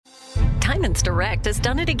Diamonds Direct has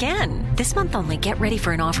done it again. This month only, get ready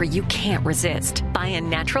for an offer you can't resist. Buy a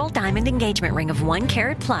natural diamond engagement ring of 1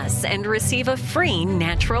 carat plus and receive a free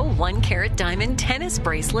natural 1 carat diamond tennis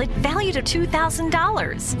bracelet valued at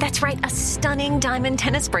 $2,000. That's right, a stunning diamond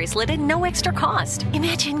tennis bracelet at no extra cost.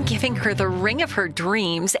 Imagine giving her the ring of her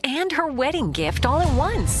dreams and her wedding gift all at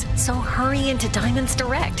once. So hurry into Diamonds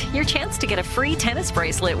Direct. Your chance to get a free tennis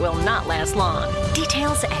bracelet will not last long.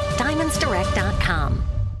 Details at diamondsdirect.com.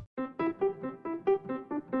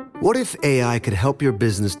 What if AI could help your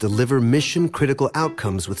business deliver mission-critical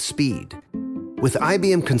outcomes with speed? With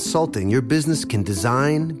IBM Consulting, your business can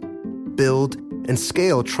design, build, and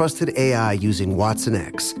scale trusted AI using Watson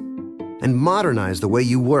X, and modernize the way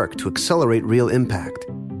you work to accelerate real impact.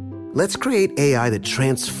 Let's create AI that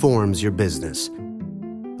transforms your business.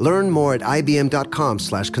 Learn more at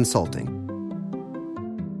ibm.com/consulting.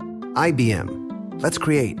 IBM. Let's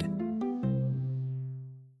create.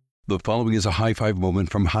 The following is a high-five moment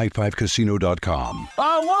from highfivecasino.com.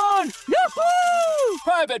 I won! Yahoo!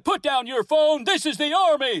 Private, put down your phone. This is the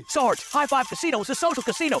Army. Sarge, High Five Casino is a social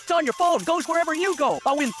casino. It's on your phone. Goes wherever you go.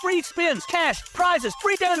 I win free spins, cash, prizes,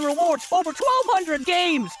 free daily rewards, over 1,200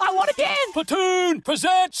 games. I won again. Platoon,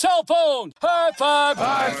 present cell phone. High Five.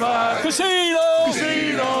 High Five. Casino.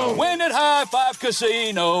 Casino. Win at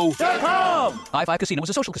highfivecasino.com. High Five Casino is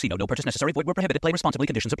a social casino. No purchase necessary. Void where prohibited. Play responsibly.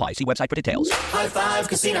 Conditions apply. See website for details. High Five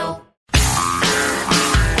Casino.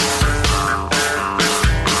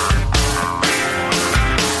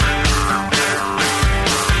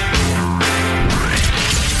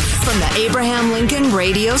 From the Abraham Lincoln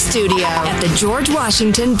Radio Studio at the George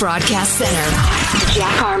Washington Broadcast Center,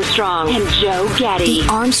 Jack Armstrong and Joe Getty. The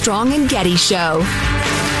Armstrong and Getty Show.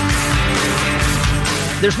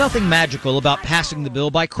 There's nothing magical about passing the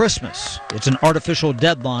bill by Christmas. It's an artificial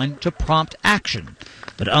deadline to prompt action.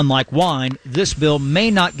 But unlike wine, this bill may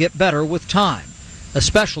not get better with time,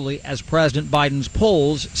 especially as President Biden's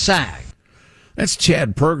polls sag. That's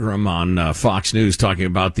Chad Pergram on Fox News talking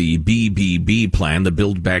about the BBB plan, the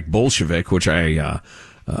Build Back Bolshevik, which I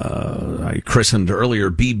christened earlier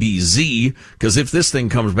BBZ, because if this thing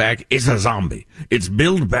comes back, it's a zombie. It's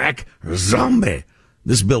Build Back Zombie.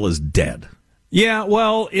 This bill is dead. Yeah,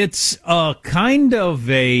 well, it's kind of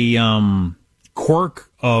a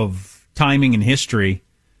quirk of timing and history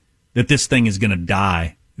that this thing is going to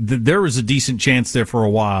die. There was a decent chance there for a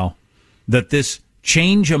while that this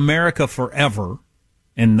change America forever,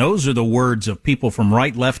 and those are the words of people from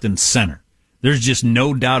right, left, and center. There's just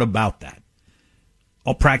no doubt about that.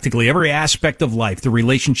 Practically every aspect of life, the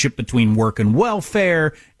relationship between work and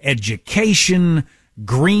welfare, education,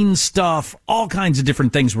 green stuff, all kinds of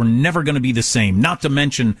different things were never going to be the same, not to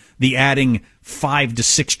mention the adding $5 to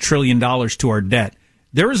 $6 trillion to our debt.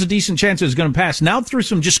 There is a decent chance it's going to pass. Now through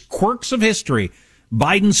some just quirks of history,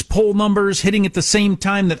 Biden's poll numbers hitting at the same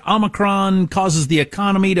time that Omicron causes the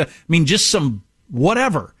economy to, just some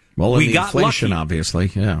whatever. Well, we got inflation, lucky. Obviously,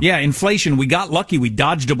 yeah. Yeah, inflation. We got lucky. We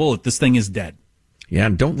dodged a bullet. This thing is dead. Yeah,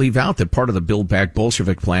 and don't leave out that part of the Build Back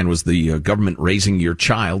Bolshevik plan was the government raising your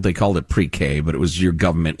child. They called it pre-K, but it was your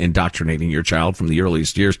government indoctrinating your child from the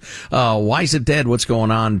earliest years. Why is it dead? What's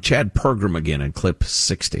going on? Chad Pergram again in clip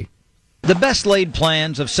 60. The best laid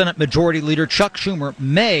plans of Senate Majority Leader Chuck Schumer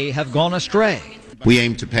may have gone astray. We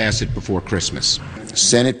aim to pass it before Christmas.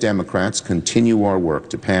 Senate Democrats continue our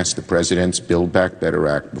work to pass the President's Build Back Better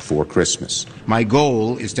Act before Christmas. My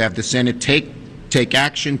goal is to have the Senate take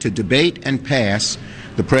action to debate and pass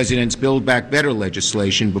the President's Build Back Better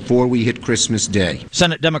legislation before we hit Christmas Day.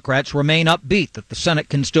 Senate Democrats remain upbeat that the Senate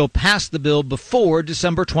can still pass the bill before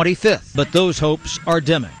December 25th. But those hopes are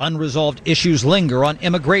dimming. Unresolved issues linger on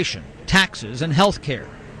immigration, taxes, and health care.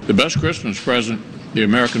 The best Christmas present the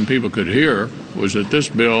American people could hear was that this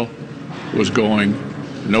bill was going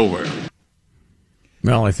nowhere.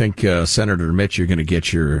 Well, I think, Senator Mitch, you're going to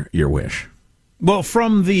get your wish. Well,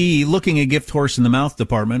 from the looking a gift horse in the mouth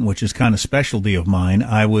department, which is kind of specialty of mine,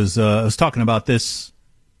 I was talking about this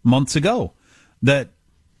months ago, that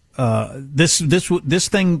this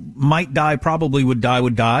thing might die, probably would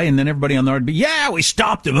die, and then everybody on there would be, yeah, we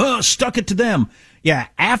stopped them, stuck it to them. Yeah,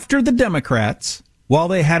 after the Democrats, while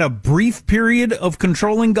they had a brief period of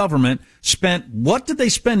controlling government, what did they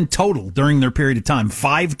spend total during their period of time?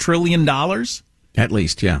 $5 trillion? At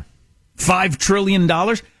least, yeah. $5 trillion?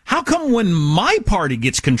 How come when my party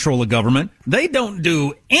gets control of government, they don't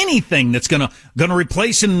do anything that's gonna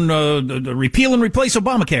replace and repeal and replace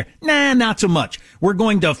Obamacare? Nah, not so much. We're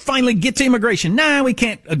going to finally get to immigration. Nah, we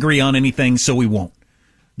can't agree on anything, so we won't.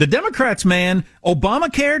 The Democrats, man,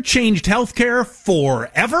 Obamacare changed health care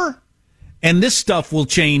forever. And this stuff will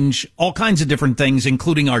change all kinds of different things,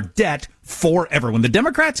 including our debt forever. When the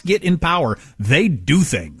Democrats get in power, they do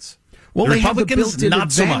things. Well, the they have a Republicans, built-in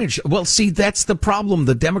not so advantage. much. Well, see, that's the problem.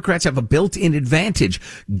 The Democrats have a built-in advantage.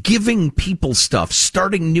 Giving people stuff,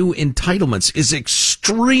 starting new entitlements is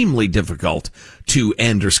extremely difficult to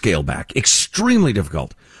end or scale back. Extremely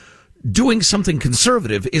difficult. Doing something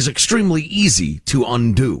conservative is extremely easy to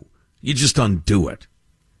undo. You just undo it.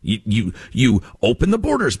 You open the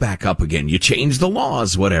borders back up again. You change the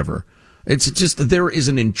laws, whatever. It's just, there is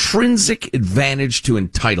an intrinsic advantage to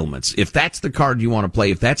entitlements. If that's the card you want to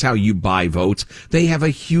play, if that's how you buy votes, they have a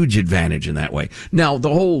huge advantage in that way. Now, the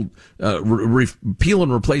whole repeal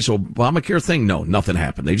and replace Obamacare thing, no, nothing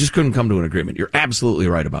happened. They just couldn't come to an agreement. You're absolutely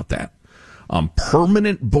right about that.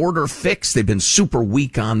 Permanent border fix, they've been super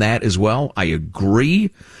weak on that as well. I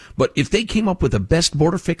agree. But if they came up with the best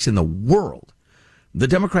border fix in the world, the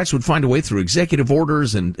Democrats would find a way through executive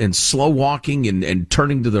orders and slow walking and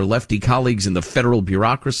turning to their lefty colleagues in the federal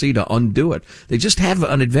bureaucracy to undo it. They just have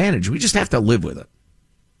an advantage. We just have to live with it.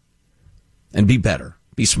 And be better.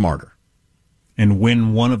 Be smarter. And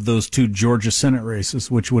win one of those 2 Georgia Senate races,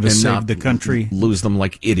 which would have saved the country. Lose them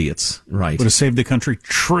like idiots. Right. Would have saved the country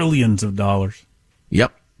trillions of dollars.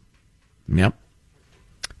 Yep.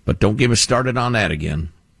 But don't get me started on that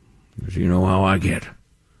again. Because you know how I get.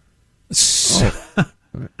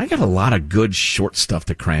 I got a lot of good short stuff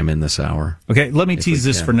to cram in this hour. Okay, let me tease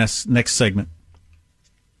this for next segment.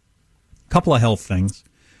 A couple of health things.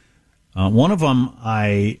 One of them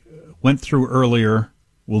I went through earlier.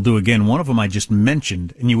 We'll do again. One of them I just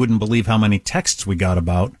mentioned, and you wouldn't believe how many texts we got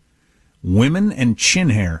about women and chin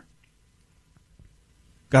hair.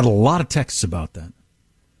 Got a lot of texts about that.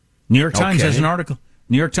 New York Times has an article.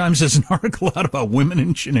 New York Times has an article out about women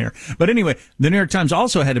and chin hair. But anyway, the New York Times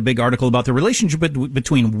also had a big article about the relationship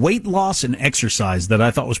between weight loss and exercise that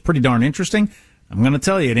I thought was pretty darn interesting. I'm going to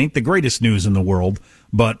tell you, it ain't the greatest news in the world,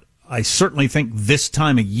 but I certainly think this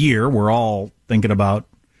time of year, we're all thinking about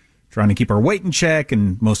trying to keep our weight in check,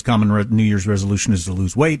 and most common New Year's resolution is to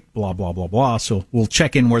lose weight, blah, blah, blah, blah. So we'll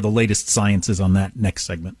check in where the latest science is on that next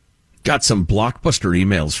segment. Got some blockbuster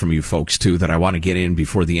emails from you folks, too, that I want to get in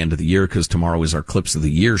before the end of the year, because tomorrow is our Clips of the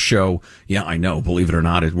Year show. Yeah, I know. Believe it or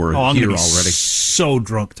not, we're I'm here gonna be already. So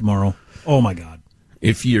drunk tomorrow. Oh, my God.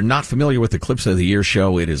 If you're not familiar with the Clips of the Year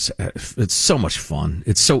show, it's so much fun.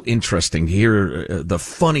 It's so interesting to hear the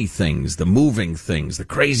funny things, the moving things, the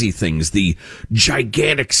crazy things, the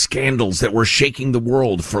gigantic scandals that were shaking the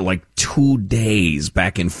world for like 2 days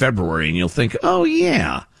back in February. And you'll think, oh,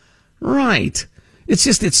 yeah, right.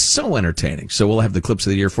 It's so entertaining. So we'll have the Clips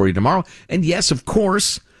of the Year for you tomorrow. And yes, of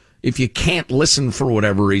course, if you can't listen for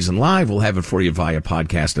whatever reason live, we'll have it for you via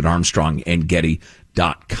podcast at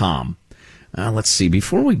ArmstrongandGetty.com. Let's see.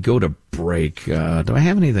 Before we go to break, do I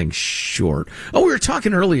have anything short? Oh, we were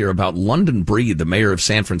talking earlier about London Breed, the mayor of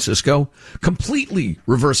San Francisco, completely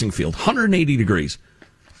reversing field, 180 degrees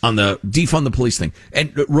on the defund the police thing.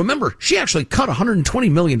 And remember, she actually cut $120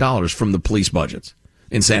 million from the police budgets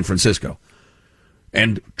in San Francisco.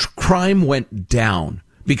 And crime went down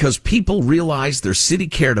because people realized their city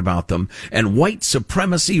cared about them, and white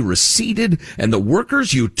supremacy receded, and the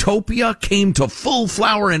workers' utopia came to full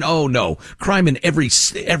flower, and oh no, crime in every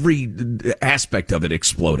aspect of it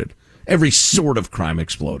exploded. Every sort of crime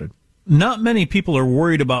exploded. Not many people are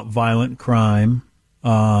worried about violent crime.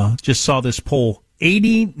 Just saw this poll.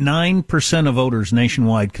 89% of voters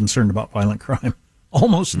nationwide concerned about violent crime.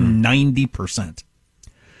 Almost 90%.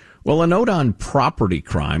 Well, a note on property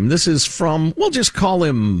crime. This is from, I'll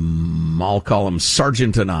call him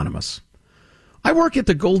Sergeant Anonymous. I work at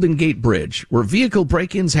the Golden Gate Bridge, where vehicle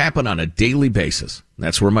break-ins happen on a daily basis.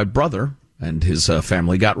 That's where my brother and his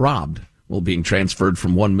family got robbed while being transferred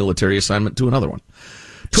from one military assignment to another one.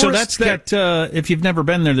 So that's that, if you've never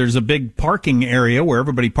been there, there's a big parking area where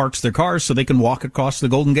everybody parks their cars so they can walk across the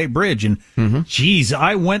Golden Gate Bridge. And, geez,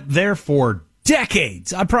 I went there for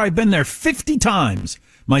decades. I've probably been there 50 times.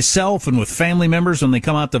 Myself and with family members when they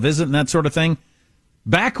come out to visit and that sort of thing.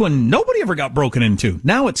 Back when nobody ever got broken into.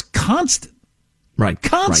 Now it's constant. Right.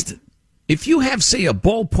 Constant. Right. If you have, say, a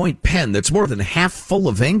ballpoint pen that's more than half full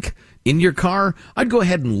of ink in your car, I'd go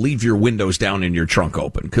ahead and leave your windows down and your trunk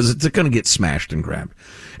open because it's going to get smashed and grabbed.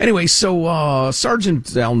 Anyway, so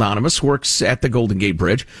Sergeant Anonymous works at the Golden Gate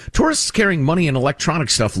Bridge. Tourists carrying money and electronic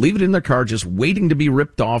stuff leave it in their car just waiting to be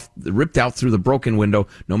ripped out through the broken window,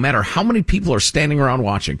 no matter how many people are standing around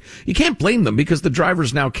watching. You can't blame them because the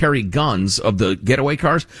drivers now carry guns of the getaway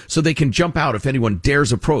cars so they can jump out if anyone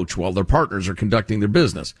dares approach while their partners are conducting their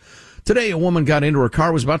business. Today, a woman got into her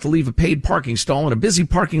car, was about to leave a paid parking stall in a busy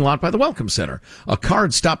parking lot by the Welcome Center. A car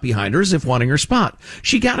had stopped behind her as if wanting her spot.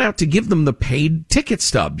 She got out to give them the paid ticket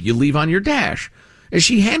stub you leave on your dash. As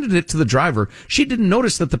she handed it to the driver, she didn't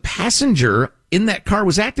notice that the passenger in that car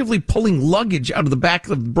was actively pulling luggage out of the back of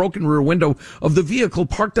the broken rear window of the vehicle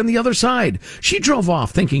parked on the other side. She drove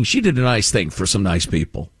off thinking she did a nice thing for some nice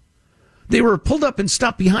people. They were pulled up and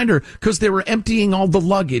stopped behind her because they were emptying all the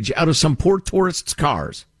luggage out of some poor tourists'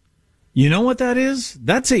 cars. You know what that is?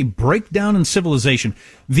 That's a breakdown in civilization.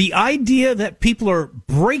 The idea that people are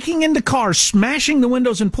breaking into cars, smashing the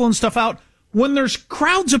windows and pulling stuff out when there's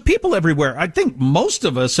crowds of people everywhere. I think most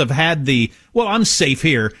of us have had I'm safe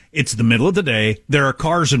here. It's the middle of the day. There are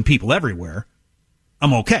cars and people everywhere.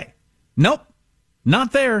 I'm okay. Nope.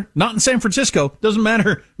 Not there. Not in San Francisco. Doesn't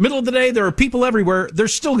matter. Middle of the day, there are people everywhere. They're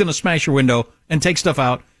still going to smash your window and take stuff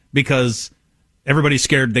out because everybody's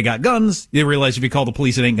scared they got guns. They realize if you call the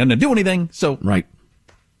police, it ain't going to do anything. So right.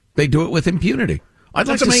 They do it with impunity. I'd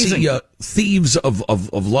like to see thieves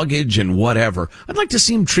of luggage and whatever. I'd like to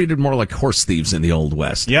see them treated more like horse thieves in the Old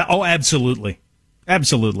West. Yeah. Oh, absolutely.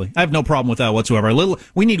 Absolutely. I have no problem with that whatsoever.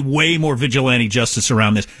 We need way more vigilante justice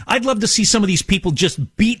around this. I'd love to see some of these people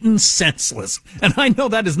just beaten senseless. And I know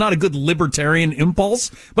that is not a good libertarian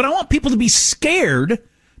impulse, but I want people to be scared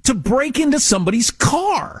to break into somebody's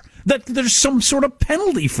car, that there's some sort of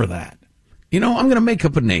penalty for that. You know, I'm going to make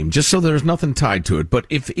up a name just so there's nothing tied to it. But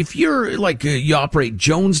if you're like, you operate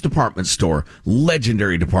Jones Department Store,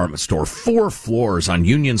 legendary department store, 4 floors on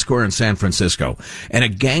Union Square in San Francisco, and a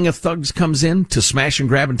gang of thugs comes in to smash and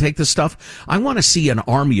grab and take this stuff, I want to see an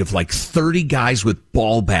army of like 30 guys with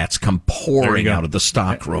ball bats come pouring out of the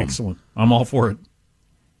stock room. Excellent. I'm all for it.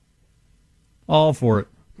 All for it.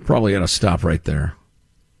 Probably ought to stop right there.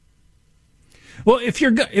 Well, if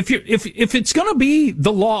it's going to be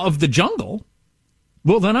the law of the jungle,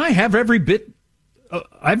 well, then I have every bit.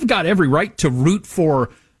 I've got every right to root for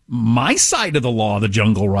my side of the law of the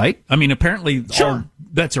jungle, right? I mean, apparently all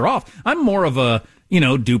bets are off. I'm more of a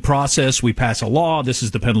due process. We pass a law. This is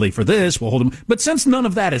the penalty for this. We'll hold them. But since none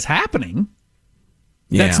of that is happening,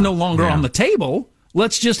 that's no longer on the table.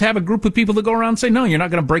 Let's just have a group of people that go around and say, no, you're not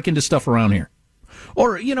going to break into stuff around here.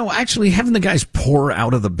 Or, actually having the guys pour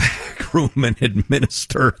out of the back room and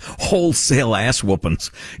administer wholesale ass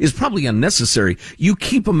whoopings is probably unnecessary. You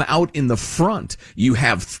keep them out in the front. You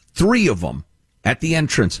have 3 of them at the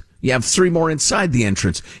entrance. You have 3 more inside the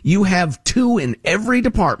entrance. You have 2 in every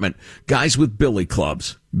department, guys with billy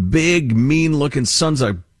clubs. Big, mean-looking sons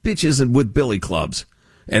of bitches with billy clubs.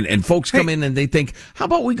 And folks come in and they think, how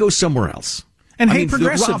about we go somewhere else? And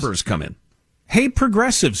the robbers come in. Hey,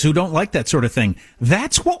 progressives who don't like that sort of thing,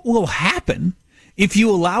 that's what will happen if you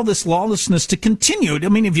allow this lawlessness to continue. I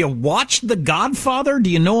mean, if you watched The Godfather, do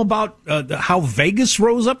you know about how Vegas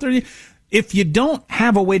rose up there? If you don't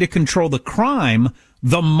have a way to control the crime,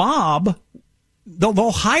 the mob,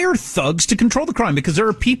 they'll hire thugs to control the crime because there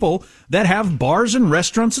are people that have bars and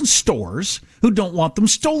restaurants and stores who don't want them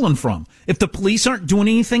stolen from. If the police aren't doing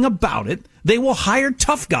anything about it, they will hire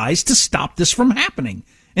tough guys to stop this from happening.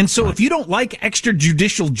 And so if you don't like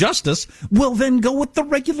extrajudicial justice, well, then go with the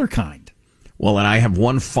regular kind. Well, and I have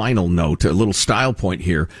one final note, a little style point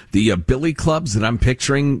here. The billy clubs that I'm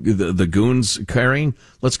picturing the goons carrying,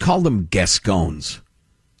 let's call them Gascons.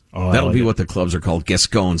 Oh, that'll be what the clubs are called,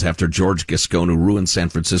 Gascons, after George Gascon, who ruined San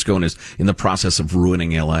Francisco and is in the process of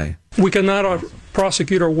ruining L.A. We cannot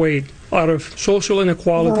prosecute our way out of social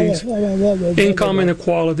inequalities, income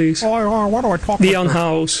inequalities, the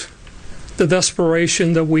unhoused, the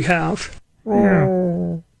desperation that we have.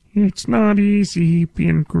 Yeah. It's not easy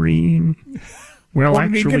being green. Well,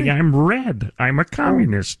 actually, I'm red. I'm a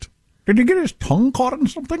communist. Did he get his tongue caught in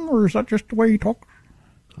something, or is that just the way he talks?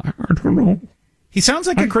 I don't know. He sounds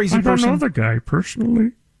like a crazy person. I don't know the guy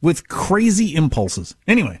personally. With crazy impulses.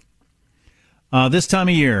 Anyway, this time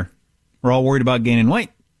of year, we're all worried about gaining weight.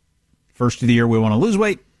 First of the year, we want to lose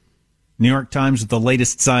weight. New York Times with the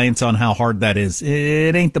latest science on how hard that is.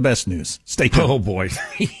 It ain't the best news. Stay tuned. Oh, boy.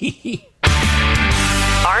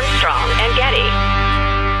 Armstrong and Getty.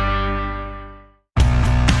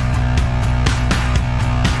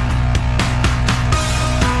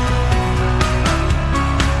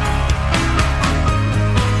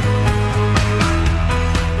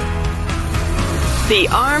 The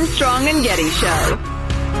Armstrong and Getty Show.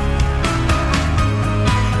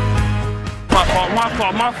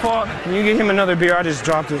 My fault. Can you get him another beer? I just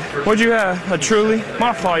dropped it. What'd you have? A Truly?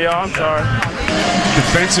 My fault, y'all. I'm sorry.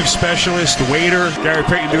 Defensive specialist, waiter, Gary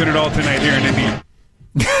Payton doing it all tonight here in India.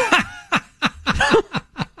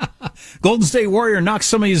 Golden State Warrior knocks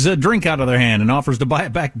somebody's drink out of their hand and offers to buy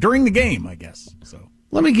it back during the game, I guess. So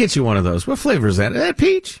Let me get you one of those. What flavor is that?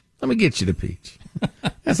 Peach? Let me get you the peach.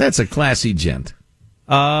 That's a classy gent.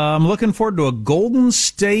 I'm looking forward to a Golden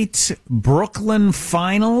State Brooklyn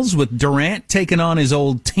finals with Durant taking on his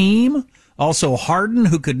old team. Also Harden,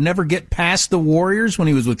 who could never get past the Warriors when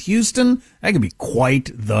he was with Houston. That could be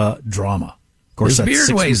quite the drama. Of course, his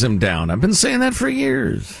beard weighs him down. I've been saying that for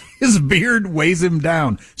years. His beard weighs him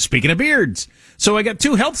down. Speaking of beards. So I got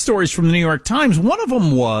 2 health stories from the New York Times. One of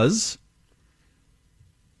them was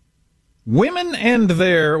women and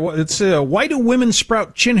their, why do women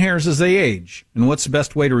sprout chin hairs as they age? And what's the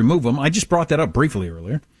best way to remove them? I just brought that up briefly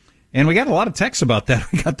earlier. And we got a lot of texts about that.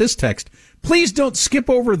 We got this text. Please don't skip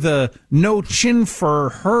over the no chin for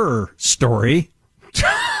her story.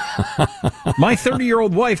 My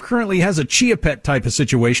 30-year-old wife currently has a chia pet type of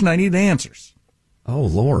situation. I need answers. Oh,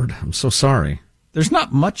 Lord. I'm so sorry. There's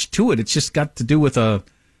not much to it. It's just got to do with a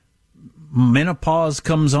menopause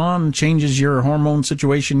comes on, changes your hormone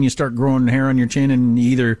situation. You start growing hair on your chin, and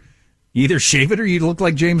you either shave it or you look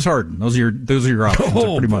like James Harden. Those are your options.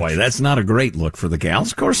 Oh, pretty much. Boy, that's not a great look for the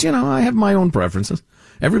gals. Of course, I have my own preferences.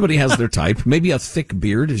 Everybody has their type. Maybe a thick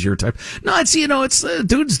beard is your type. No, it's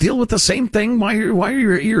dudes deal with the same thing. Why are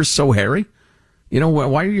your ears so hairy?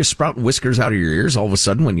 Why are you sprouting whiskers out of your ears all of a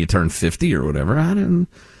sudden when you turn 50 or whatever?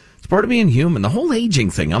 It's part of being human. The whole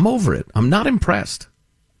aging thing, I'm over it. I'm not impressed.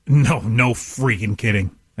 No freaking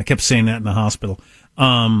kidding. I kept saying that in the hospital.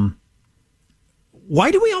 Why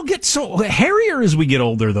do we all get so hairier as we get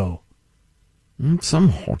older, though?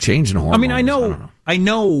 Some change in hormones. I mean, I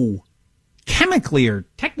know chemically or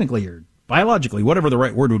technically or biologically, whatever the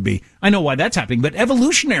right word would be, I know why that's happening. But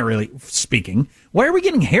evolutionarily speaking, why are we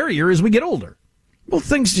getting hairier as we get older? Well,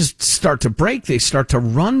 things just start to break. They start to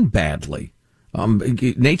run badly.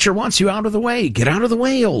 Nature wants you out of the way. Get out of the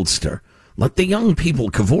way, oldster. Let the young people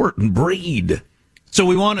cavort and breed. So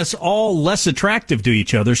we want us all less attractive to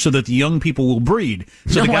each other so that the young people will breed.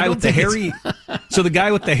 So the guy with the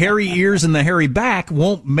hairy ears and the hairy back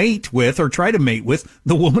won't mate with or try to mate with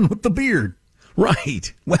the woman with the beard.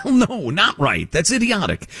 Right. Well, no, not right. That's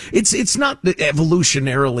idiotic. It's not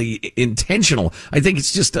evolutionarily intentional. I think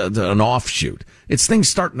it's just an offshoot. It's things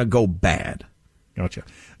starting to go bad. Gotcha.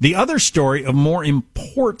 The other story of more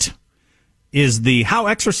import is the how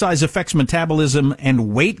exercise affects metabolism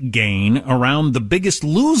and weight gain around The Biggest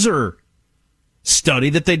Loser study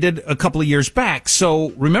that they did a couple of years back. So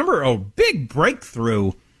remember, a big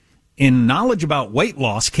breakthrough in knowledge about weight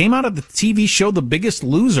loss came out of the TV show The Biggest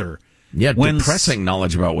Loser. Yeah, depressing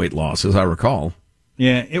knowledge about weight loss, as I recall.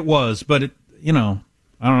 Yeah, it was. But, I don't know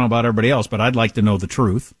about everybody else, but I'd like to know the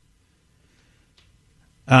truth.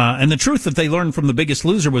 And the truth that they learned from The Biggest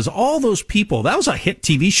Loser was all those people, that was a hit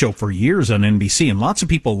TV show for years on NBC, and lots of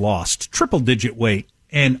people lost triple-digit weight,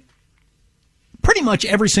 and pretty much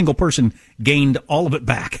every single person gained all of it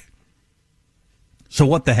back. So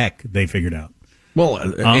what the heck, they figured out. Well,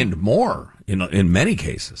 and more in many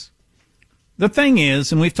cases. The thing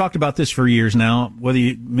is, and we've talked about this for years now,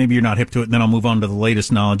 maybe you're not hip to it, and then I'll move on to the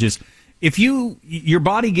latest knowledge, is if your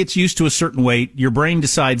body gets used to a certain weight, your brain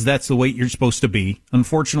decides that's the weight you're supposed to be.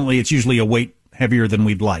 Unfortunately, it's usually a weight heavier than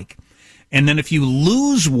we'd like. And then if you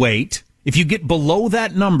lose weight, if you get below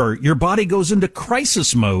that number, your body goes into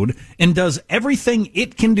crisis mode and does everything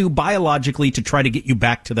it can do biologically to try to get you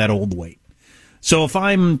back to that old weight. So if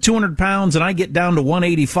I'm 200 pounds and I get down to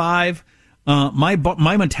 185, my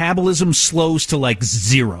metabolism slows to like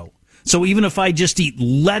 0. So even if I just eat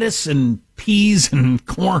lettuce and peas and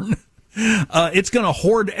corn, it's going to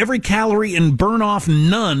hoard every calorie and burn off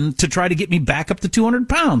none to try to get me back up to 200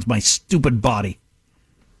 pounds, my stupid body.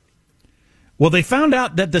 Well, they found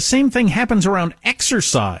out that the same thing happens around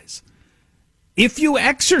exercise. If you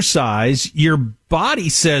exercise, your body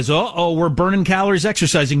says, we're burning calories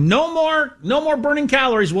exercising. No more burning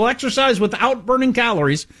calories. We'll exercise without burning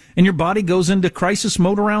calories. And your body goes into crisis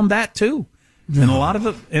mode around that, too. And a lot of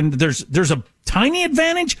it, and there's a tiny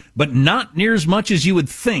advantage, but not near as much as you would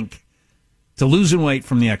think to losing weight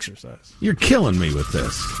from the exercise. You're killing me with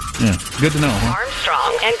this. Yeah, good to know, huh?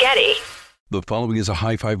 Armstrong and Getty. The following is a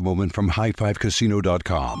high-five moment from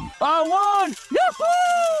highfivecasino.com. I won! Yahoo!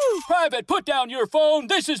 Private, put down your phone.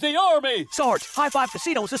 This is the Army. Sarge, High Five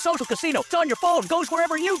Casino is a social casino. It's on your phone. Goes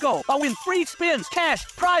wherever you go. I win free spins, cash,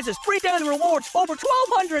 prizes, free daily rewards, over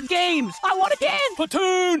 1,200 games. I won again.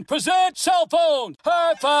 Platoon, present cell phone.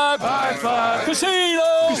 High Five. High Five.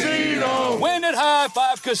 Casino. Win at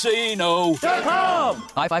highfivecasino.com.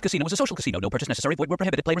 High Five Casino is a social casino. No purchase necessary. Void where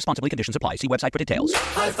prohibited. Play responsibly. Conditions apply. See website for details.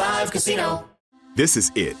 High Five Casino. This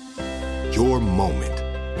is it. Your moment.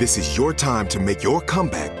 This is your time to make your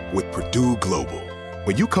comeback with Purdue Global.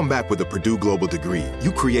 When you come back with a Purdue Global degree,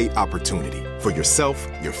 you create opportunity for yourself,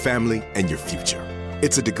 your family, and your future.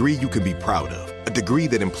 It's a degree you can be proud of, a degree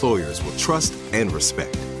that employers will trust and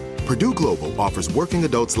respect. Purdue Global offers working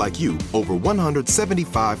adults like you over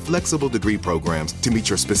 175 flexible degree programs to meet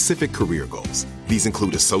your specific career goals. These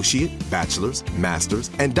include associate, bachelor's, master's,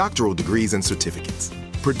 and doctoral degrees and certificates.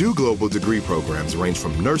 Purdue Global degree programs range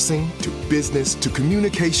from nursing to business to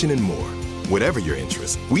communication and more. Whatever your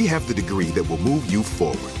interest, we have the degree that will move you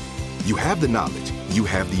forward. You have the knowledge, you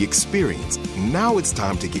have the experience. Now it's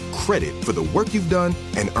time to get credit for the work you've done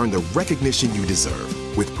and earn the recognition you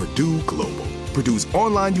deserve with Purdue Global, Purdue's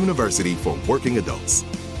online university for working adults.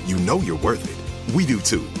 You know you're worth it. We do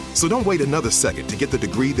too. So don't wait another second to get the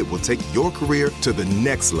degree that will take your career to the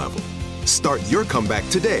next level. Start your comeback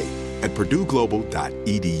today at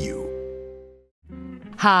purdueglobal.edu.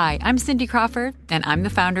 Hi, I'm Cindy Crawford, and I'm the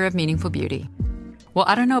founder of Meaningful Beauty. Well,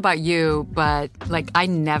 I don't know about you, but, I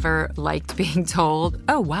never liked being told,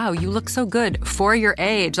 oh, wow, you look so good for your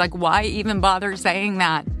age. Why even bother saying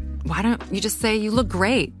that? Why don't you just say you look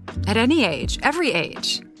great at any age, every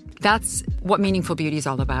age? That's what Meaningful Beauty is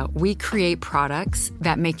all about. We create products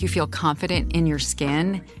that make you feel confident in your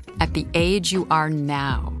skin at the age you are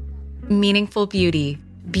now. Meaningful Beauty.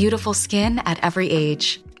 Beautiful skin at every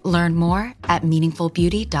age. Learn more at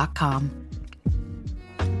meaningfulbeauty.com.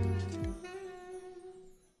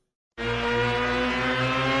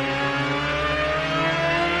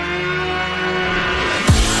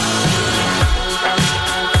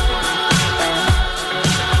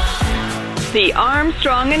 The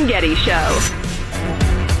Armstrong and Getty Show.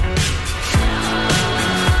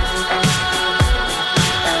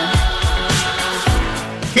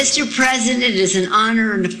 Mr. President, it is an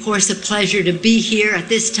honor and, of course, a pleasure to be here at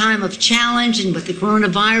this time of challenge and with the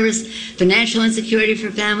coronavirus, financial insecurity for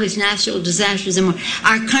families, natural disasters, and more.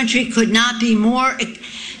 Our country could not be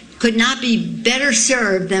better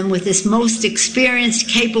served than with this most experienced,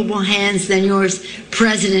 capable hands than yours,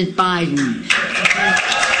 President Biden.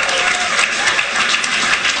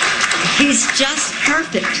 He's just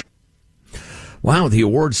perfect. Wow, the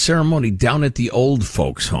awards ceremony down at the old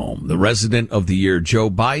folks' home. The Resident of the Year, Joe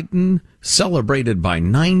Biden, celebrated by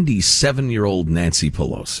 97-year-old Nancy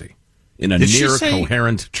Pelosi in a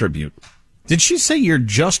near-coherent tribute. Did she say you're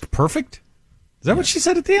just perfect? Is that what she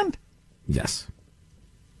said at the end? Yes.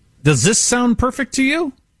 Does this sound perfect to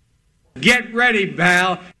you? Get ready,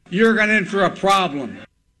 Val. You're going in for a problem.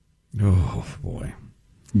 Oh, boy.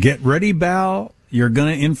 Get ready, Val. You're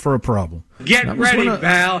going in for a problem. Get ready,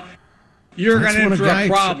 Val. You're going in for a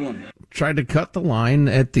problem. Tried to cut the line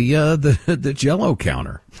at the Jell-O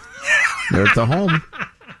counter there at the home.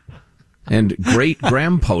 And great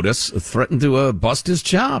Graham POTUS threatened to bust his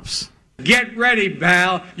chops. Get ready,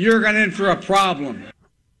 Val. You're going in for a problem.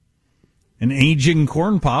 An aging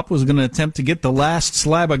corn pop was going to attempt to get the last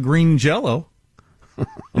slab of green Jell-O.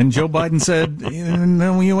 And Joe Biden said,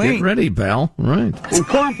 no, you ain't. Get ready, pal. Right. Well,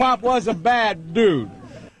 corn pop was a bad dude.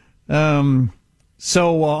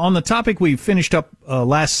 So on the topic we finished up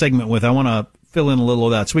last segment with, I want to fill in a little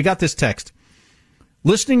of that. So we got this text.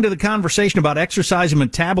 Listening to the conversation about exercise and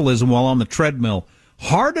metabolism while on the treadmill.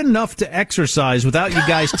 Hard enough to exercise without you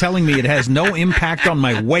guys telling me it has no impact on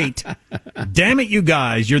my weight. Damn it, you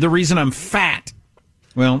guys. You're the reason I'm fat.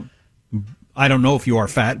 Well, I don't know if you are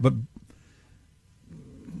fat, but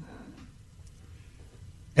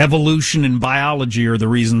evolution and biology are the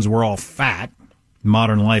reasons we're all fat.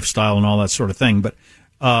 Modern lifestyle and all that sort of thing. But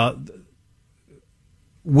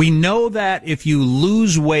we know that if you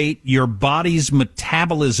lose weight, your body's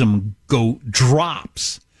metabolism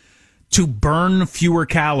drops to burn fewer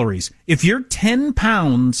calories. If you're 10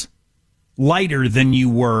 pounds lighter than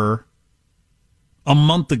you were a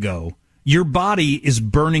month ago, your body is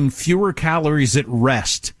burning fewer calories at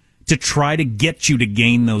rest to try to get you to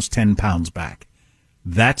gain those 10 pounds back.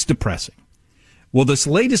 That's depressing. Well, this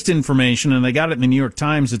latest information, and they got it in the New York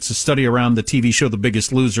Times, it's a study around the TV show The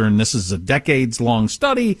Biggest Loser, and this is a decades-long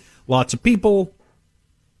study, lots of people.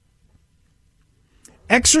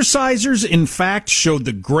 Exercisers, in fact, showed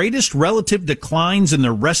the greatest relative declines in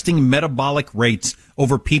their resting metabolic rates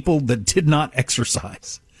over people that did not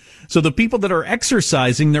exercise. So the people that are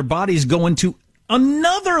exercising, their bodies go into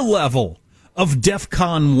another level of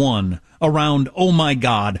DEFCON 1 around, oh my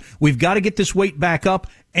God, we've got to get this weight back up,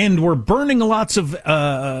 and we're burning lots of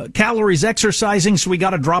calories exercising, so we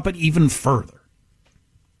got to drop it even further.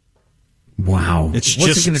 Wow. What's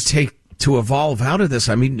it going to take to evolve out of this?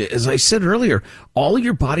 I mean, as I said earlier, all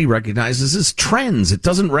your body recognizes is trends. It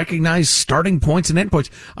doesn't recognize starting points and end points.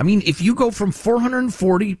 I mean, if you go from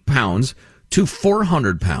 440 pounds to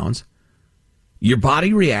 400 pounds, Your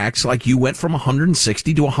body reacts like you went from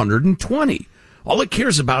 160 to 120. All it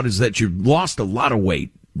cares about is that you lost a lot of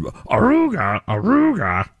weight.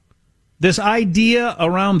 Aruga. This idea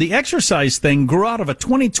around the exercise thing grew out of a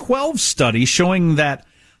 2012 study showing that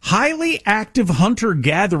highly active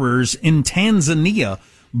hunter-gatherers in Tanzania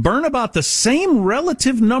burn about the same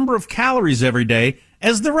relative number of calories every day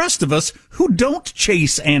as the rest of us who don't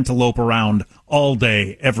chase antelope around all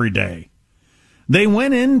day, every day. They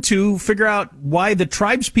went in to figure out why the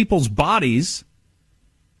tribespeople's bodies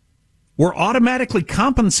were automatically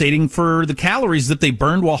compensating for the calories that they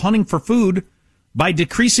burned while hunting for food by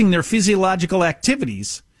decreasing their physiological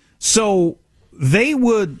activities. So they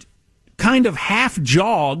would kind of half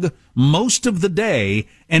jog most of the day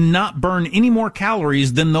and not burn any more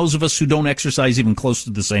calories than those of us who don't exercise even close to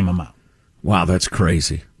the same amount. Wow, that's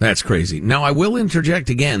crazy. That's crazy. Now, I will interject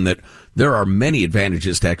again that there are many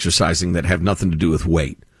advantages to exercising that have nothing to do with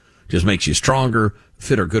weight. Just makes you stronger,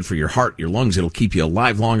 fitter, good for your heart, your lungs. It'll keep you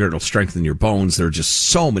alive longer. It'll strengthen your bones. There are just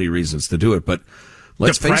so many reasons to do it. But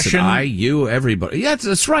let's face it, you, everybody. Yeah,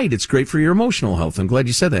 that's right. It's great for your emotional health. I'm glad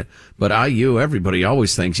you said that. But everybody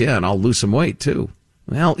always thinks, yeah, and I'll lose some weight too.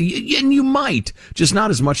 Well, and you might, just not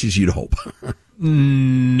as much as you'd hope.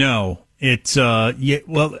 No, it's,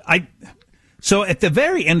 So at the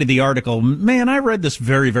very end of the article, man, I read this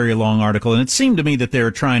very, very long article, and it seemed to me that they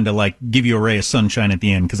were trying to, give you a ray of sunshine at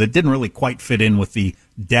the end, because it didn't really quite fit in with the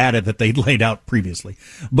data that they'd laid out previously.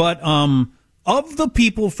 But of the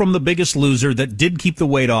people from The Biggest Loser that did keep the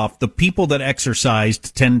weight off, the people that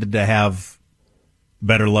exercised tended to have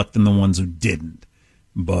better luck than the ones who didn't.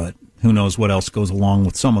 But who knows what else goes along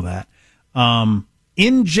with some of that.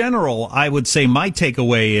 In general, I would say my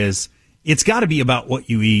takeaway is, it's got to be about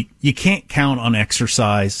what you eat. You can't count on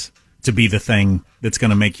exercise to be the thing that's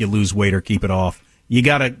going to make you lose weight or keep it off. I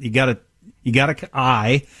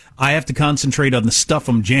have to concentrate on the stuff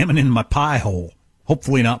I'm jamming in my pie hole.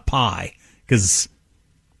 Hopefully not pie, because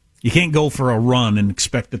you can't go for a run and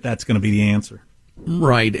expect that that's going to be the answer.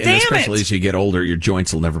 Right, and especially as you get older, your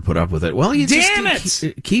joints will never put up with it. Well, you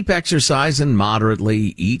keep exercising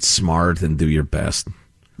moderately, eat smart, and do your best.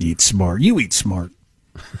 Eat smart. You eat smart.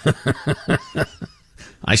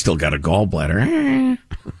 I still got a gallbladder.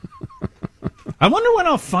 I wonder when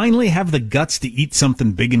I'll finally have the guts to eat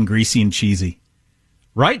something big and greasy and cheesy.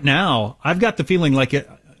 Right now, I've got the feeling like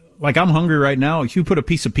I'm hungry right now. If you put a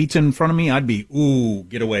piece of pizza in front of me, I'd be, ooh,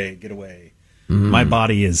 get away. My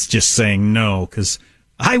body is just saying no, because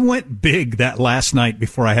I went big that last night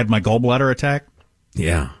before I had my gallbladder attack.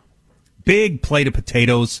 Yeah. Big plate of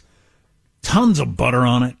potatoes, tons of butter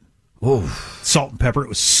on it. Oh, salt and pepper. It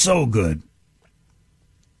was so good.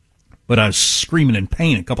 But I was screaming in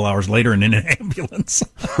pain a couple hours later and in an ambulance.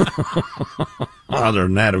 Other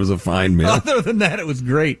than that, it was a fine meal. Other than that, it was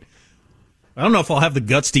great. I don't know if I'll have the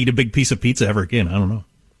guts to eat a big piece of pizza ever again. I don't know.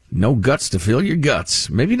 No guts to fill your guts.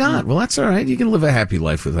 Maybe not. Well, that's all right. You can live a happy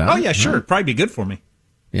life without it. Oh, yeah, sure. It'd probably be good for me.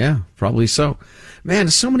 Yeah, probably so. Man,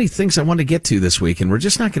 so many things I want to get to this week, and we're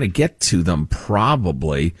just not going to get to them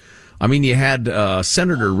probably. I mean, you had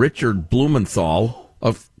Senator Richard Blumenthal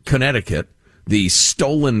of Connecticut, the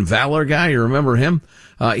stolen valor guy. You remember him?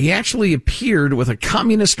 He actually appeared with a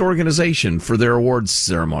communist organization for their awards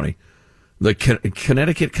ceremony, the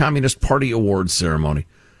Connecticut Communist Party Awards ceremony.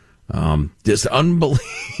 Just unbelievable.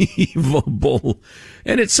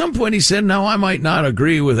 And at some point he said, no, I might not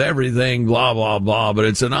agree with everything, blah, blah, blah, but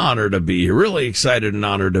it's an honor to be here. Really excited and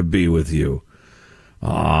honored to be with you.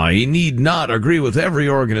 He need not agree with every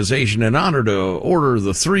organization in honor to honor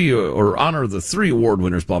the three award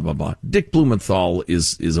winners, blah, blah, blah. Dick Blumenthal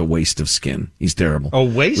is a waste of skin. He's terrible. A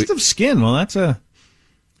waste of skin? Well, that's a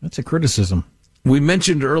criticism. We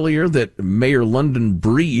mentioned earlier that Mayor London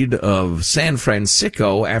Breed of San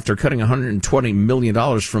Francisco, after cutting $120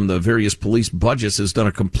 million from the various police budgets, has done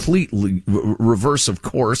a completely reverse of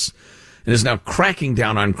course and is now cracking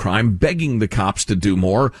down on crime, begging the cops to do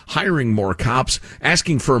more, hiring more cops,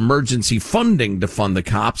 asking for emergency funding to fund the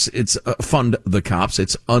cops.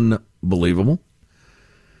 It's unbelievable.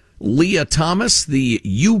 Leah Thomas, the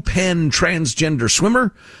UPenn transgender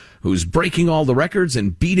swimmer, who's breaking all the records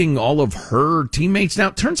and beating all of her teammates. Now,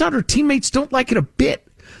 it turns out her teammates don't like it a bit.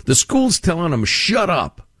 The school's telling them, shut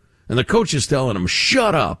up. And the coach is telling them,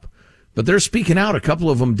 shut up. But they're speaking out. A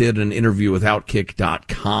couple of them did an interview with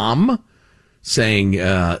Outkick.com saying,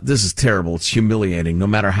 this is terrible. It's humiliating. No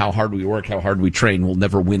matter how hard we work, how hard we train, we'll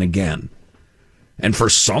never win again. And for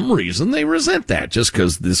some reason, they resent that just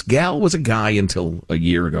because this gal was a guy until a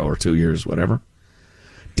year ago or 2 years, whatever.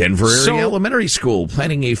 Denver Area Elementary School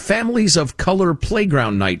planning a Families of Color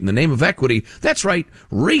playground night in the name of equity. That's right,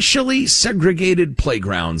 racially segregated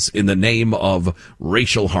playgrounds in the name of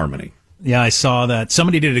racial harmony. Yeah, I saw that.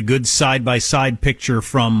 Somebody did a good side-by-side picture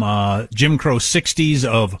from Jim Crow 60s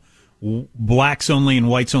of blacks only and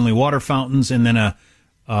whites only water fountains, and then a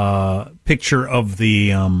picture of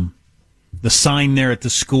the sign there at the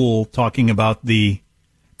school talking about the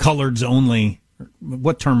coloreds only.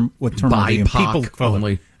 What term? BIPOC people of color.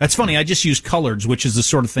 only. That's funny. I just used coloreds, which is the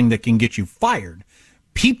sort of thing that can get you fired.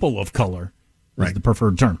 People of color is the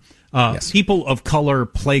preferred term. Yes. People of color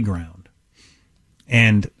playground.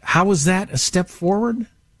 And how is that a step forward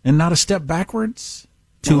and not a step backwards?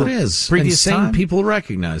 Well, it is. Previous and time? People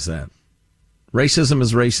recognize that. Racism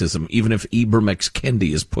is racism, even if Ibermex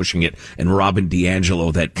Kendi is pushing it and Robin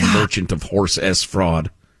DiAngelo, that merchant of horse S fraud.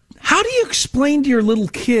 How do you explain to your little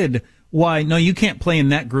kid why, no, you can't play in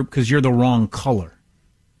that group because you're the wrong color?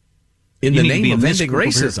 In the name of ending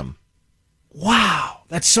racism. Wow,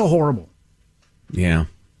 that's so horrible. Yeah,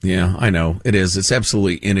 I know. It is. It's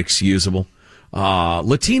absolutely inexcusable.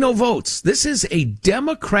 Latino votes. This is a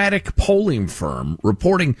Democratic polling firm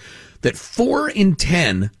reporting that 4 in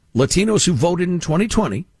 10 Latinos who voted in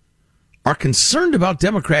 2020 are concerned about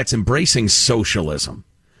Democrats embracing socialism.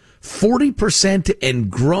 40%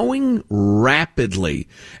 and growing rapidly.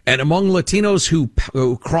 And among Latinos who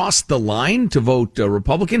crossed the line to vote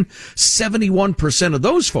Republican, 71% of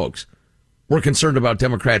those folks were concerned about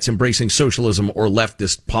Democrats embracing socialism or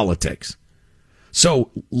leftist politics.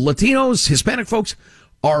 So Latinos, Hispanic folks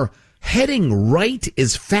are heading right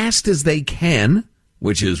as fast as they can,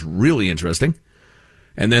 which is really interesting.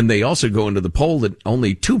 And then they also go into the poll that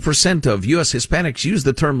only 2% of U.S. Hispanics use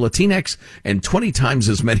the term Latinx and 20 times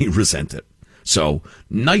as many resent it. So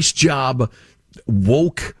nice job,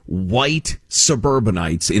 woke, white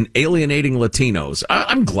suburbanites in alienating Latinos.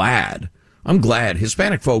 I'm glad.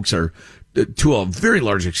 Hispanic folks are, to a very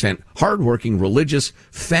large extent, hardworking, religious,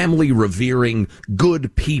 family-revering,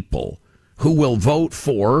 good people who will vote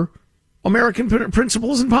for American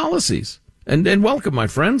principles and policies. And welcome, my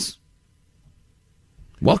friends.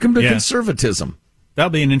 Welcome to conservatism.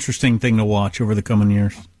 That'll be an interesting thing to watch over the coming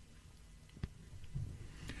years.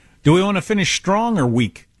 Do we want to finish strong or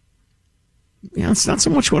weak? Yeah, it's not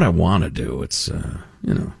so much what I want to do. It's,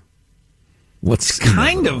 It's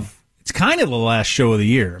kind of the last show of the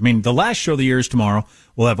year. I mean, the last show of the year is tomorrow.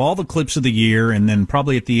 We'll have all the clips of the year, and then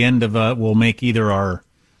probably at the end of it, we'll make either our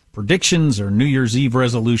predictions or New Year's Eve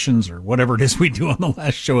resolutions or whatever it is we do on the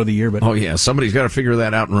last show of the year. But oh, yeah, somebody's got to figure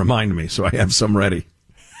that out and remind me so I have some ready.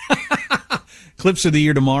 Clips of the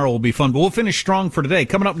year tomorrow will be fun, but we'll finish strong for today.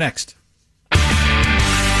 Coming up next.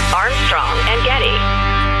 Armstrong and Getty.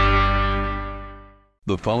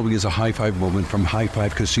 The following is a high five moment from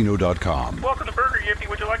highfivecasino.com. Welcome to Burger Yippee.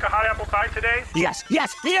 Would you like a hot apple pie today? Yes, yeah,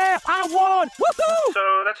 I won! Woohoo!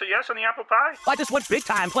 So that's a yes on the apple pie? I just went big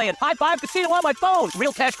time playing High Five Casino on my phone.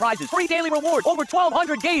 Real cash prizes, free daily rewards, over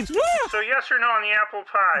 1,200 games. Yeah. So yes or no on the apple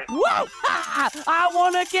pie? Whoa! I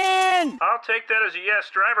won again! I'll take that as a yes.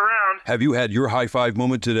 Drive around. Have you had your high five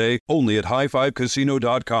moment today? Only at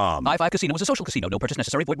highfivecasino.com. High Five Casino is a social casino. No purchase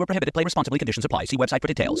necessary. Void where prohibited. Play responsibly. Conditions apply. See website for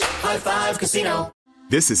details. High Five Casino.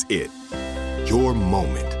 This is it. Your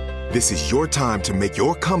moment. This is your time to make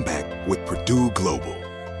your comeback with Purdue Global.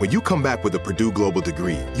 When you come back with a Purdue Global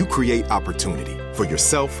degree, you create opportunity for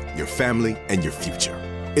yourself, your family, and your future.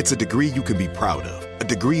 It's a degree you can be proud of, a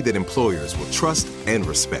degree that employers will trust and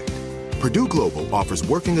respect. Purdue Global offers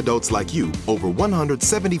working adults like you over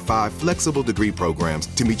 175 flexible degree programs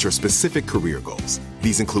to meet your specific career goals.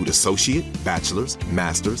 These include associate, bachelor's,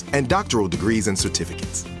 master's, and doctoral degrees and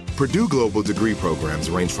certificates. Purdue Global degree programs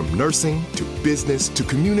range from nursing to business to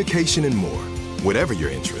communication and more. Whatever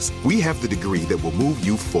your interest, we have the degree that will move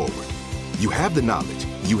you forward. You have the knowledge,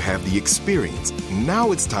 you have the experience.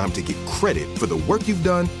 Now it's time to get credit for the work you've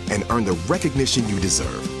done and earn the recognition you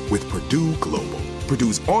deserve with Purdue Global,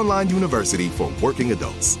 Purdue's online university for working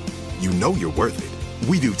adults. You know you're worth it.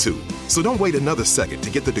 We do too. So don't wait another second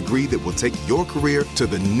to get the degree that will take your career to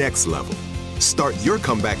the next level. Start your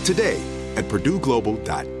comeback today at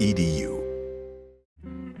purdueglobal.edu.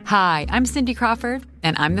 Hi, I'm Cindy Crawford,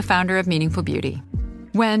 and I'm the founder of Meaningful Beauty.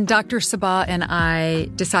 When Dr. Sabah and I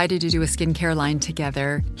decided to do a skincare line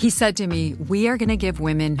together, he said to me, we are going to give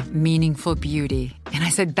women meaningful beauty. And I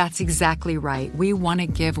said, that's exactly right. We want to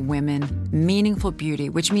give women meaningful beauty,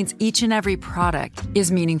 which means each and every product is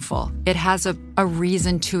meaningful. It has a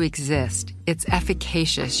reason to exist. It's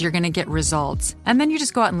efficacious. You're going to get results. And then you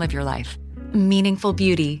just go out and live your life. Meaningful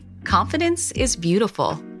Beauty. Confidence is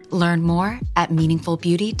beautiful. Learn more at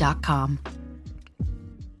meaningfulbeauty.com.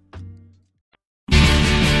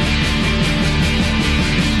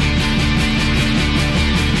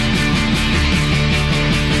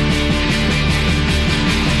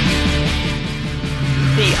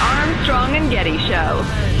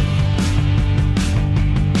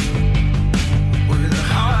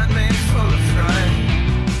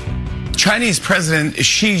 Chinese President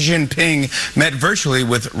Xi Jinping met virtually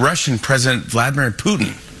with Russian President Vladimir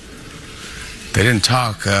Putin. They didn't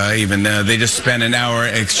talk even. They just spent an hour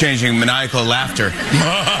exchanging maniacal laughter.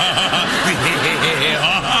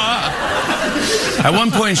 At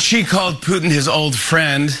one point, Xi called Putin his old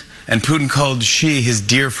friend, and Putin called Xi his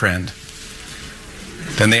dear friend.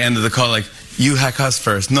 Then they ended the call like, you hack us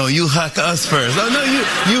first. No, you hack us first. Oh, no,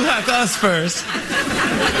 you hack us first.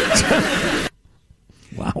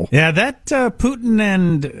 Wow. Yeah, that Putin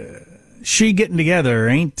and Xi getting together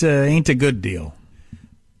ain't a good deal.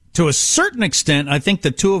 To a certain extent, I think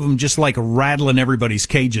the two of them just like rattling everybody's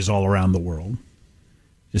cages all around the world.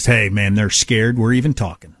 Just, hey, man, they're scared. We're even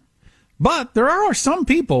talking. But there are some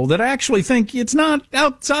people that actually think it's not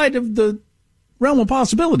outside of the realm of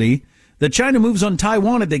possibility that China moves on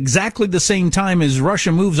Taiwan at exactly the same time as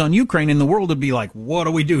Russia moves on Ukraine, and the world would be like, what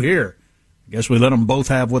do we do here? I guess we let them both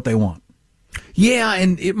have what they want. Yeah,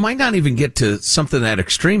 and it might not even get to something that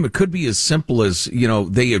extreme. It could be as simple as,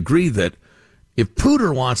 they agree that if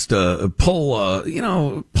Putin wants to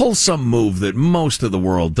pull some move that most of the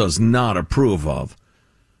world does not approve of,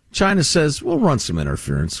 China says, we'll run some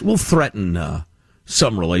interference. We'll threaten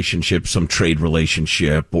some relationship, some trade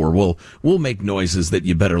relationship, or we'll make noises that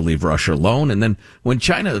you better leave Russia alone. And then when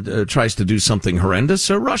China tries to do something horrendous,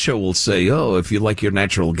 Russia will say, oh, if you like your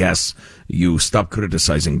natural gas, you stop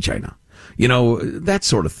criticizing China. That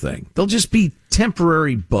sort of thing. They'll just be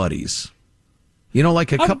temporary buddies.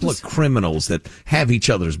 Like a couple of criminals that have each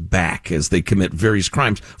other's back as they commit various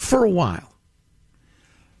crimes for a while.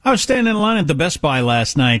 I was standing in line at the Best Buy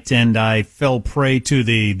last night, and I fell prey to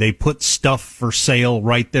they put stuff for sale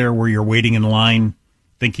right there where you're waiting in line,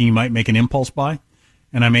 thinking you might make an impulse buy.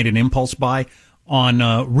 And I made an impulse buy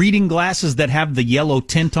on reading glasses that have the yellow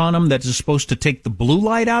tint on them that is supposed to take the blue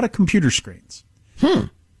light out of computer screens.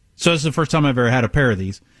 So this is the first time I've ever had a pair of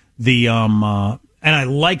these. And I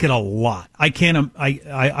like it a lot.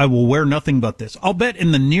 I will wear nothing but this. I'll bet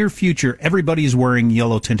in the near future, everybody's wearing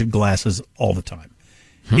yellow tinted glasses all the time.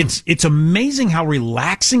 It's amazing how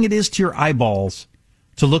relaxing it is to your eyeballs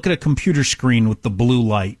to look at a computer screen with the blue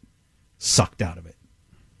light sucked out of it.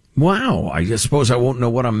 Wow. I suppose I won't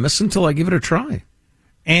know what I'm missing till I give it a try.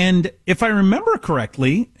 And if I remember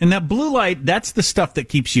correctly, and that blue light, that's the stuff that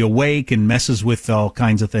keeps you awake and messes with all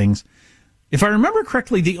kinds of things. If I remember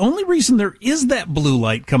correctly, the only reason there is that blue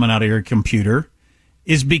light coming out of your computer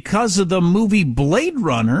is because of the movie Blade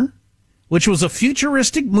Runner, which was a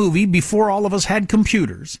futuristic movie before all of us had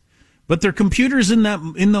computers. But their computers in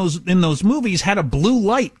those movies had a blue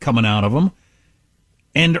light coming out of them.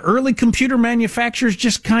 And early computer manufacturers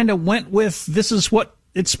just kind of went with, this is what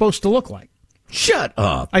it's supposed to look like. Shut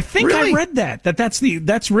up. I think really? I read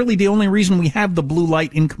that's really the only reason we have the blue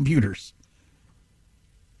light in computers.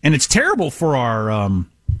 And it's terrible for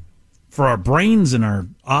our brains and our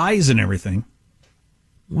eyes and everything.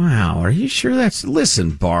 Wow, are you sure that's...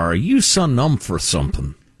 Listen, Bar, you so numb for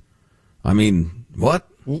something. I mean, what?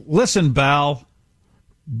 Listen, Bal,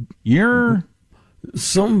 you're...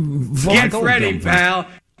 Get ready, Bal.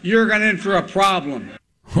 You're going in for a problem.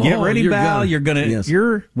 Get ready, Bal. You're going to... Yes.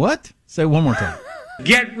 You're... What? Say it one more time.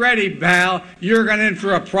 Get ready, Bal. You're going in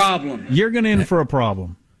for a problem. You're going in for a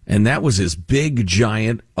problem. And that was his big,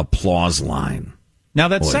 giant applause line. Now,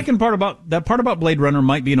 that part about Blade Runner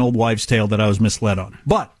might be an old wives' tale that I was misled on.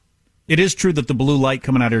 But it is true that the blue light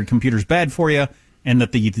coming out of your computer is bad for you, and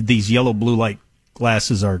that these yellow blue light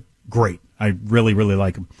glasses are great. I really, really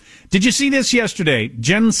like them. Did you see this yesterday?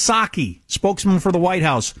 Jen Psaki, spokesman for the White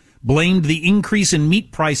House, blamed the increase in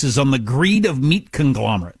meat prices on the greed of meat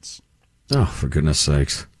conglomerates. Oh, for goodness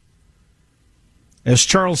sakes. As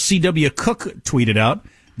Charles C.W. Cook tweeted out,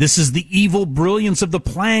 this is the evil brilliance of the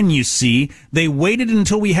plan, you see. They waited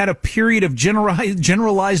until we had a period of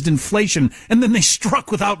generalized inflation, and then they struck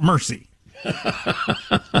without mercy.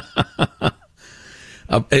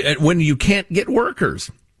 When you can't get workers,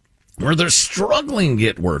 or they're struggling to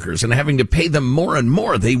get workers and having to pay them more and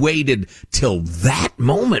more, they waited till that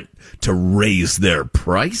moment to raise their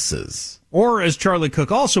prices. Or, as Charlie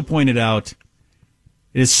Cook also pointed out,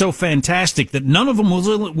 it is so fantastic that none of them was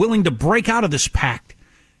willing to break out of this pact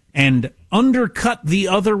and undercut the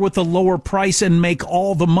other with a lower price and make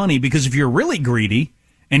all the money. Because if you're really greedy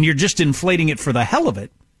and you're just inflating it for the hell of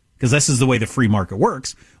it, because this is the way the free market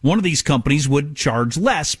works, one of these companies would charge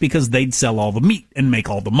less because they'd sell all the meat and make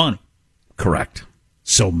all the money. Correct.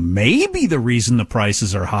 So maybe the reason the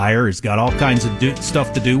prices are higher has got all kinds of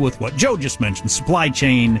stuff to do with what Joe just mentioned, supply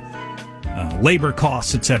chain, labor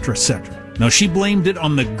costs, etc., etc. No, she blamed it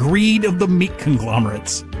on the greed of the meat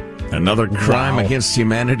conglomerates. Another crime against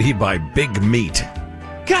humanity by big meat.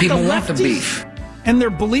 God, people want the beef. and their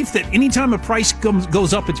belief that anytime a price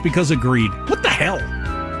goes up, it's because of greed. What the hell?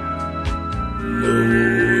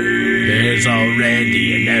 There's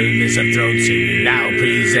already an Elvis of throat singing, now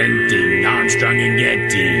presenting Armstrong and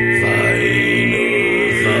Getty. Final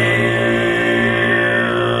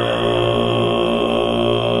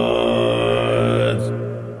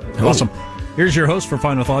thoughts. Awesome. Here's your host for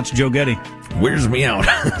Final Thoughts, Joe Getty. Wears me out.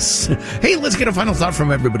 Hey, let's get a final thought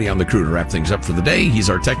from everybody on the crew to wrap things up for the day. He's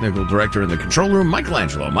our technical director in the control room,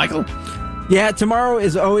 Michelangelo. Michael? Yeah, tomorrow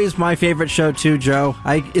is always my favorite show, too, Joe.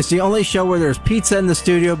 It's the only show where there's pizza in the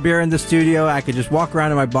studio, beer in the studio. I could just walk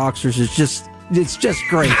around in my boxers. It's just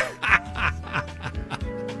great.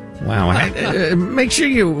 Wow. Make sure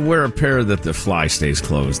you wear a pair that the fly stays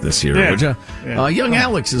closed this year, would you? Yeah. Young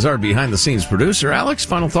Alex is our behind-the-scenes producer. Alex,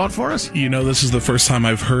 final thought for us? You know, this is the first time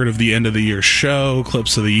I've heard of the end-of-the-year show,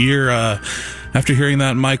 clips of the year. After hearing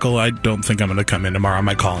that, Michael, I don't think I'm going to come in tomorrow. I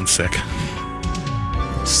might call in sick.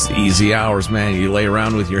 It's easy hours, man. You lay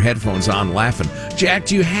around with your headphones on laughing. Jack,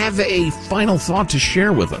 do you have a final thought to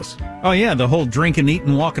share with us? Oh, yeah, the whole drinking,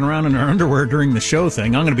 eating, walking around in our underwear during the show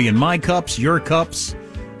thing. I'm going to be in my cups, your cups,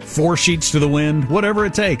 4 sheets to the wind, whatever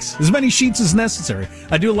it takes. As many sheets as necessary.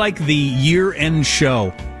 I do like the year-end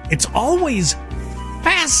show. It's always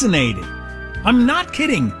fascinating. I'm not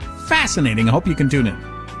kidding. Fascinating. I hope you can tune in.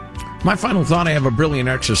 My final thought, I have a brilliant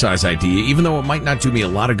exercise idea. Even though it might not do me a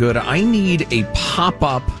lot of good, I need a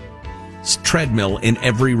pop-up treadmill in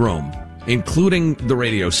every room, including the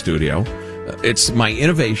radio studio. It's my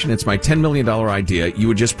innovation. It's my $10 million idea. You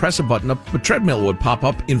would just press a button, a treadmill would pop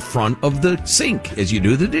up in front of the sink as you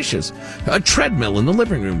do the dishes. A treadmill in the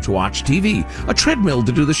living room to watch TV. A treadmill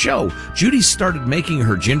to do the show. Judy started making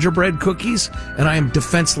her gingerbread cookies, and I am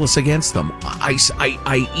defenseless against them.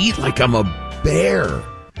 I eat like I'm a bear.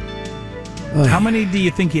 How many do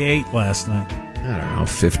you think you ate last night? I don't know,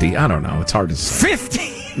 50. I don't know. It's hard to say.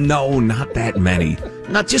 50? No, not that many.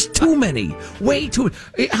 Not just too many. Way too.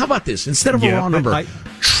 How about this? Instead of a raw number,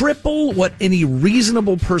 triple what any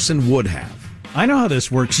reasonable person would have. I know how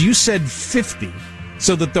this works. You said 50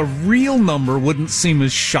 so that the real number wouldn't seem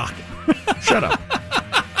as shocking. Shut up.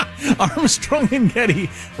 Armstrong and Getty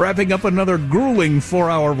wrapping up another grueling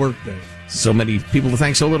 4-hour workday. So many people to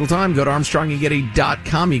thank so little time. Go to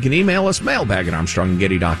ArmstrongandGetty.com. You can email us, mailbag at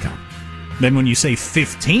ArmstrongandGetty.com. Then when you say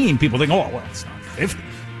 15, people think, oh, well, it's not 50.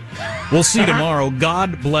 We'll see you tomorrow.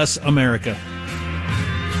 God bless America.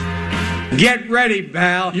 Get ready,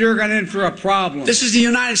 pal. You're going in for a problem. This is the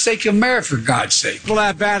United States of America, for God's sake. People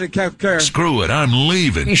have bad and kept care. Screw it, I'm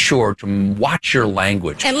leaving. Be sure to watch your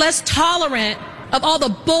language. And less tolerant of all the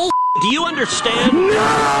bull. Do you understand?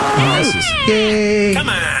 No! Yay. Come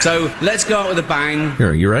on. So let's go out with a bang.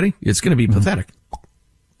 Here, you ready? It's going to be pathetic.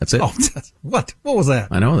 That's it. Oh, what? What was that?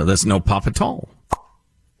 I know. That's no pop at all.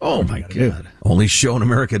 Oh, my God. Only show in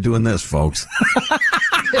America doing this, folks.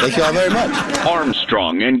 Thank you all very much.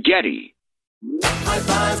 Armstrong and Getty. High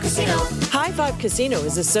Five Casino. High Five Casino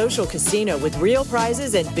is a social casino with real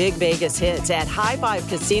prizes and big Vegas hits at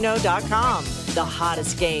highfivecasino.com. The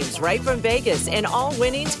hottest games right from Vegas, and all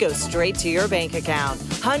winnings go straight to your bank account.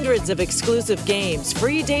 Hundreds of exclusive games,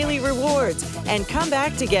 free daily rewards, and come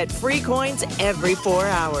back to get free coins every 4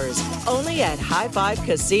 hours. Only at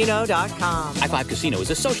highfivecasino.com. High Five Casino is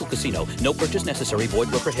a social casino. No purchase necessary.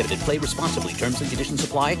 Void where prohibited. Play responsibly. Terms and conditions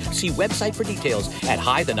apply. See website for details at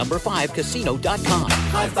high5casino.com.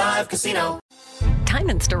 High Five Casino.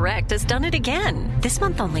 Diamonds Direct has done it again. This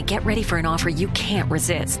month only, get ready for an offer you can't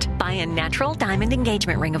resist. Buy a natural diamond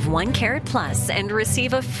engagement ring of 1 carat plus and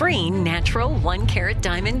receive a free natural 1 carat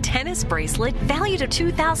diamond tennis bracelet valued at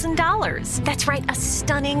 $2,000. That's right, a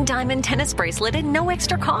stunning diamond tennis bracelet at no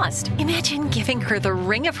extra cost. Imagine giving her the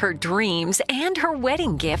ring of her dreams and her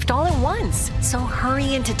wedding gift all at once. So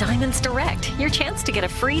hurry into Diamonds Direct. Your chance to get a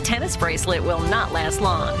free tennis bracelet will not last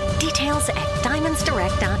long. Details at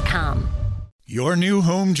diamondsdirect.com. Your new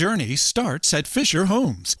home journey starts at Fisher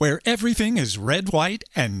Homes, where everything is red, white,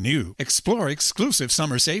 and new. Explore exclusive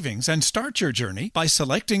summer savings and start your journey by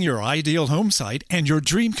selecting your ideal home site and your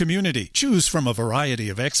dream community. Choose from a variety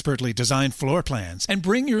of expertly designed floor plans and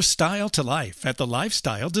bring your style to life at the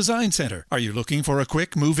Lifestyle Design Center. Are you looking for a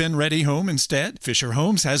quick move-in ready home instead? Fisher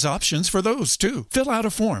Homes has options for those too. Fill out a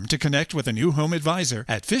form to connect with a new home advisor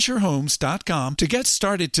at fisherhomes.com to get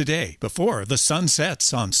started today before the sun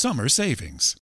sets on summer savings.